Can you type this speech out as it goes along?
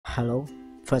Hello.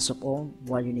 First of all,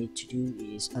 what you need to do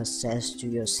is access to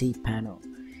your cPanel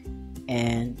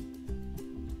and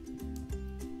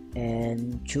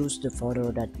choose the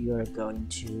photo that you are going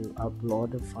to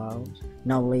upload the files.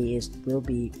 Normally it will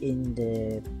be in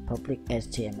the public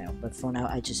HTML, but for now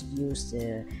I just use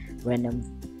the random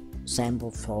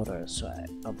sample folder, so I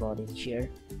upload it here.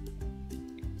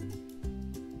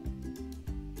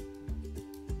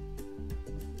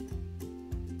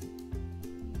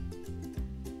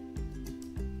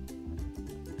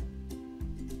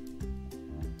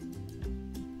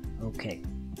 Okay,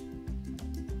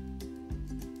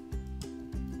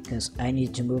 because I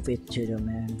need to move it to the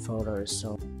main folder,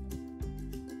 so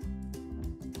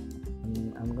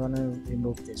I'm gonna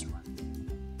remove this one.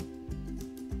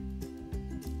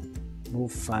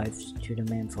 Move 5 to the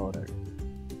main folder.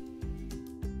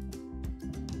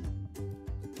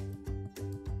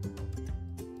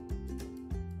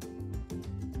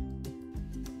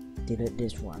 Delete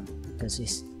this one because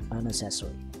it's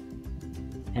unnecessary.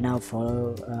 And now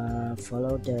follow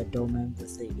the domain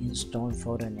with the install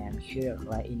folder name here,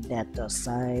 like in that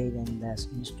site, and that's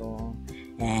install,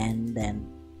 and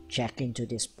then check into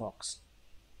this box.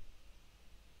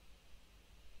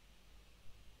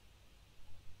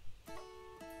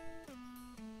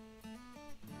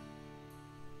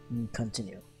 And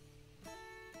continue.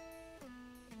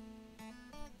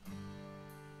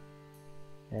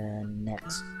 And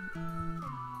next.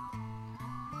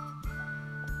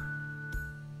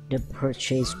 The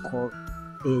purchase code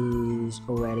is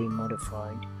already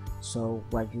modified, so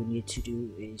what you need to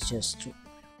do is just to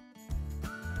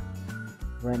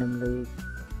randomly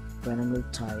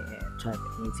type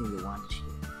anything you want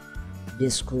here.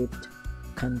 This script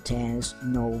contains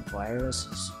no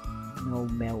viruses, no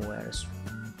malwares.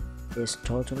 It's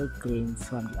totally clean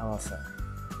from the author.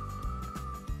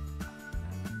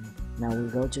 Now we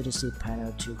go to the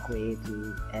cPanel to create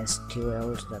the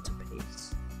SQL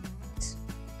database.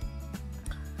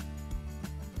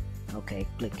 Okay,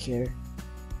 click here.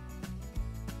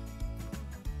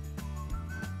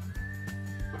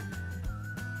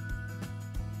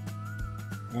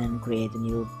 And create a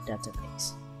new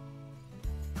database.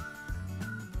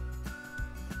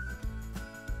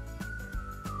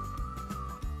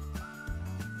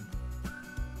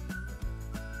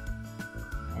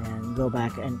 And go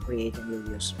back and create a new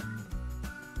user.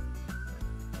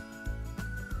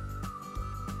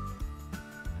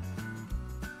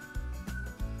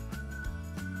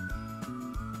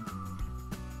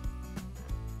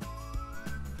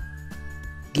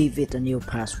 Give it a new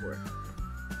password.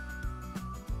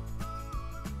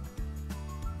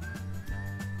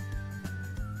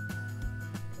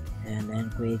 And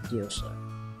then create user.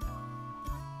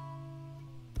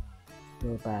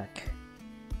 Go back.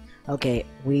 Okay,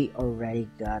 we already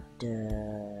got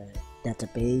the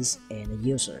database and the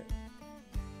user,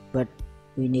 but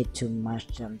we need to match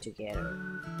them together.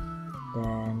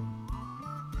 Then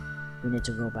we need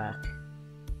to go back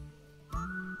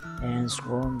and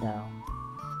scroll down.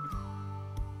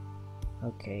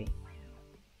 Okay,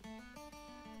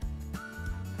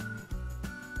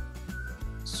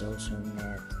 social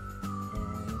net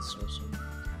and social net.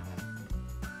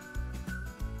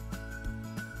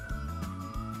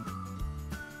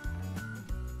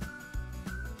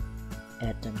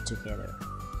 Add them together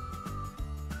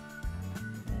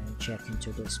and check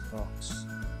into this box.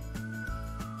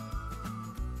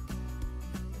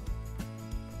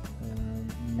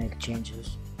 Make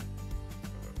changes.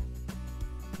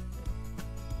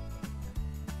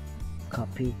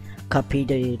 Copy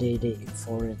the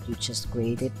folder you just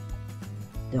created.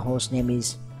 The host name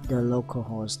is the local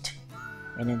host,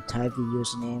 and then type the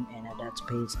username and a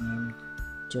database name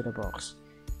to the box.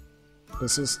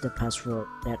 This is the password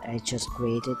that I just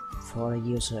created for a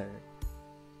user.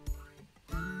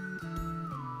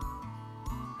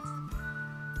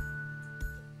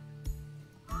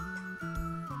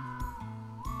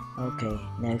 Okay,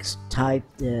 next type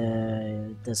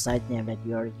the site name that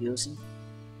you are using.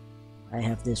 I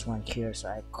have this one here, so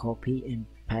I copy and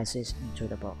paste it into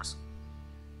the box,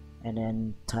 and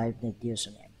then type the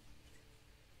username.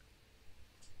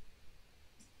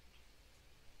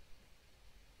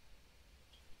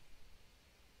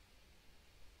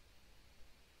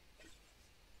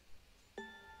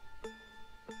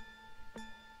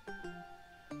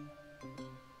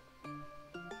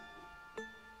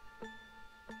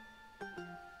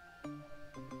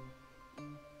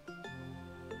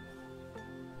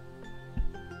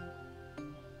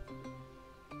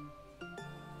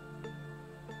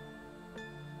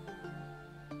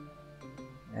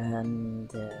 And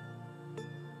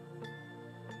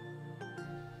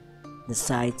the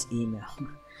site email.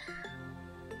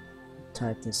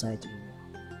 type the site email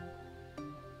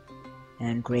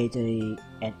and create the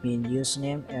admin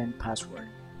username and password.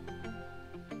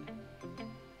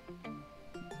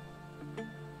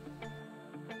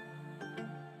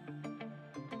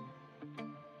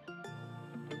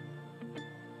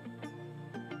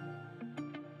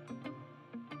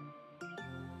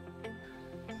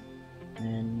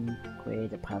 And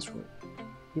create a password.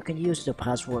 You can use the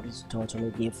password is totally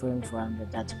different from the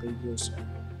database user.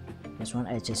 This one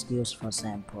I just used for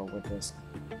sample with this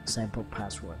sample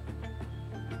password.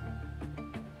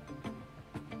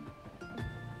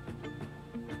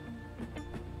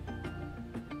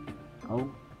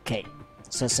 Okay,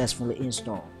 successfully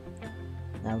installed.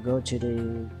 Now go to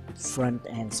the front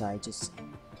end side.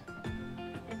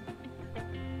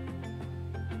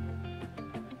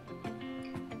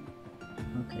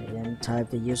 Okay, then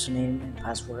type the username and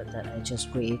password that I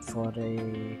just created for the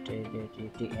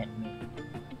admin.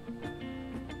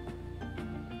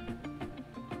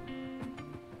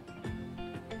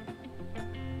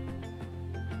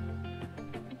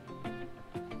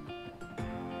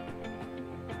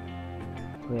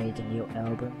 Create a new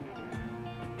album.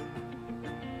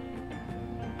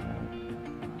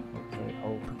 Okay,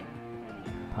 open,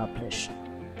 publish.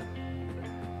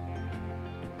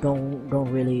 Don't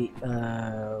really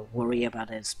worry about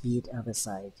the speed of the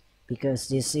site, because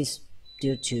this is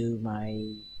due to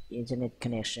my internet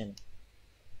connection.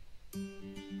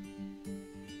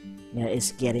 Yeah,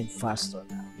 it's getting faster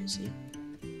now, you see.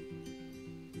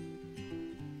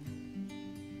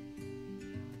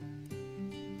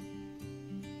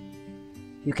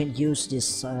 You can use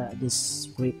this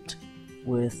script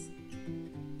with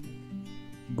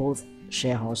both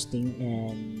share hosting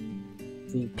and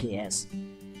VPS.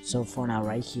 So for now,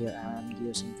 right here, I'm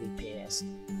using VPS.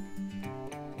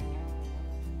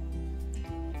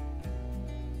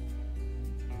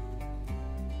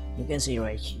 You can see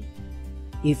right here.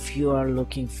 If you are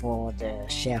looking for the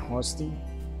share hosting,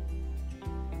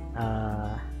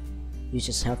 you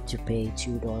just have to pay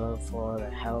 $2 for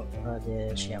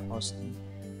the share hosting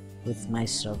with my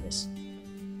service.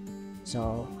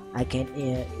 So I can,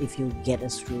 if you get a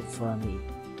script from me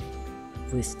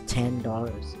with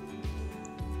 $10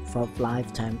 for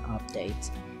lifetime updates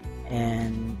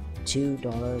and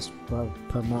 $2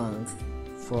 per month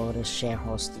for the share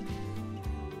hosting.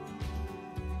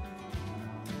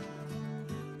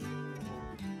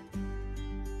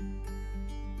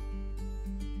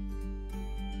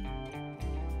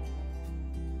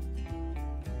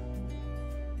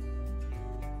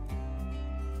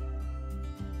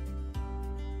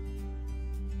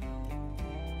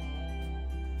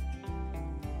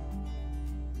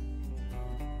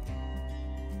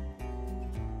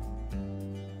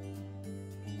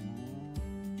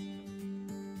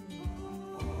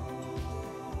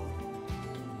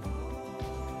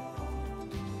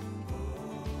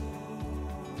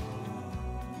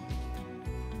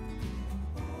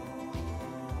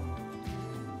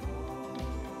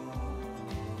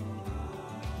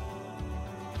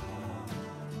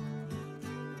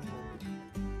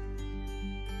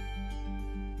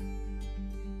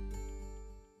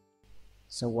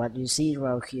 So what you see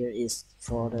right here is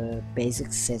for the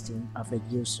basic setting of the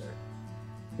user.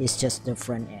 It's just the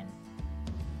front end.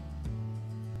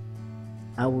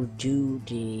 I will do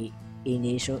the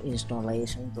initial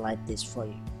installation like this for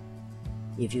you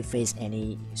if you face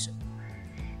any issue.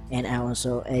 And I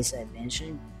also, as I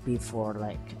mentioned before,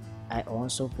 like I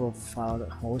also provide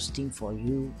hosting for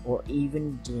you, or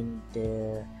even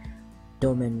the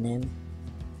domain name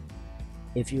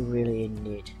if you really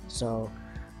need. So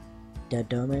the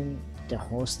domain, the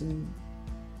hosting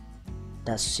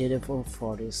that's suitable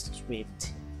for this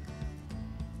script,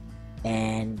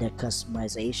 and the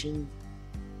customization,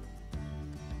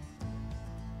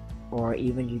 or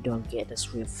even you don't get a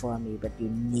script from me but you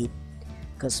need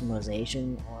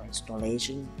customization or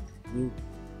installation, you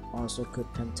also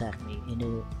could contact me in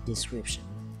the description.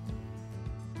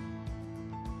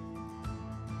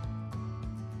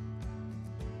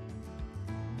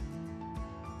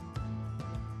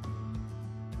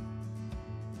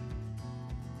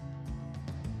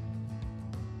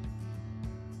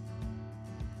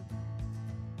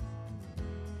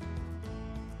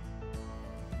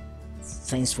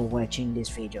 Thanks for watching this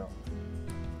video.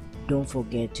 Don't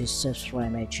forget to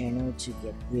subscribe my channel to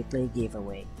get weekly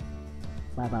giveaway.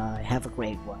 Bye bye, have a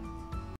great one.